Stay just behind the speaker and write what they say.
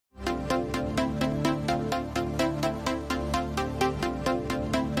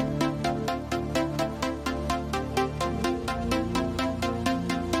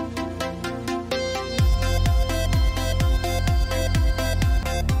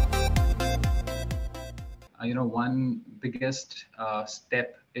one biggest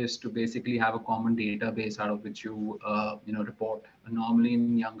step is to basically have a common database out of which you report. Normally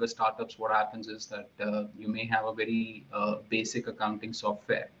in younger startups, what happens is that you may have a very basic accounting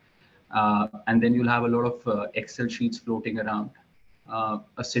software, and then you'll have a lot of Excel sheets floating around.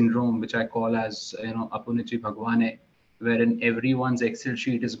 A syndrome which I call as Apunichi Bhagwane, wherein everyone's Excel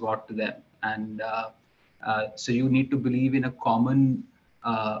sheet is got to them, and so you need to believe in a common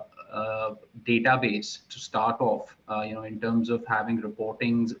uh, database to start off. In terms of having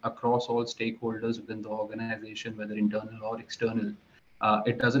reportings across all stakeholders within the organization, whether internal or external.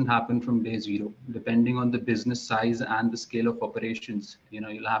 It doesn't happen from day zero. Depending on the business size and the scale of operations,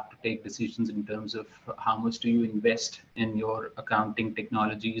 you'll have to take decisions in terms of how much do you invest in your accounting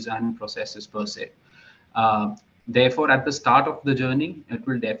technologies and processes per se. Therefore, at the start of the journey, it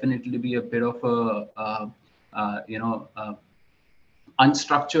will definitely be a bit of a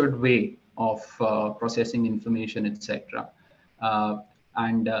unstructured way of processing information, etc.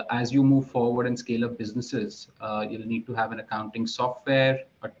 And as you move forward and scale up businesses, you'll need to have an accounting software,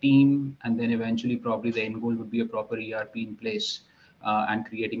 a team, and then eventually probably the end goal would be a proper ERP in place and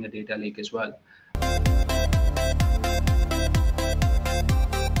creating a data lake as well.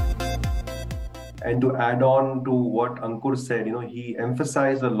 And to add on to what Ankur said, he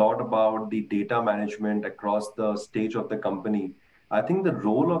emphasized a lot about the data management across the stage of the company. I think the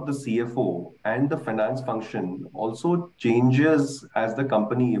role of the CFO and the finance function also changes as the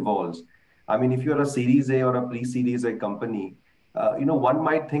company evolves. I mean, if you're a Series A or a pre-Series A company, one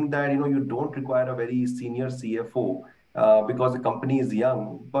might think that, you don't require a very senior CFO because the company is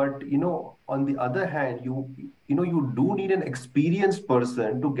young. But, on the other hand, you do need an experienced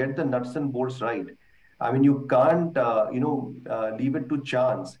person to get the nuts and bolts right. I mean, you can't, leave it to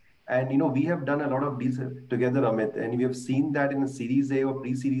chance. And we have done a lot of deals together, Amit, and we have seen that in a Series A or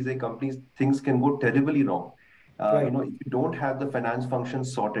pre-Series A companies, things can go terribly wrong. Right. If you don't have the finance function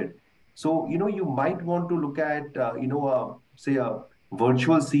sorted. So, you might want to look at, say a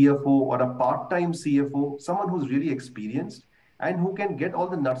virtual CFO or a part-time CFO, someone who's really experienced and who can get all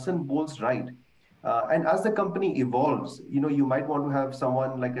the nuts and bolts right. And as the company evolves, you might want to have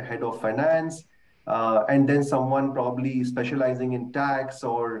someone like a head of finance, and then someone probably specializing in tax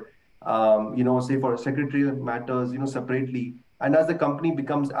or say for secretarial matters, separately. And as the company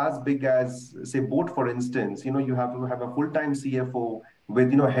becomes as big as, say, boat, for instance, you have to have a full-time CFO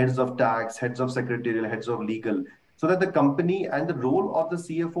with, heads of tax, heads of secretarial, heads of legal, so that the company and the role of the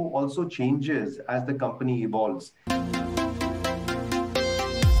CFO also changes as the company evolves.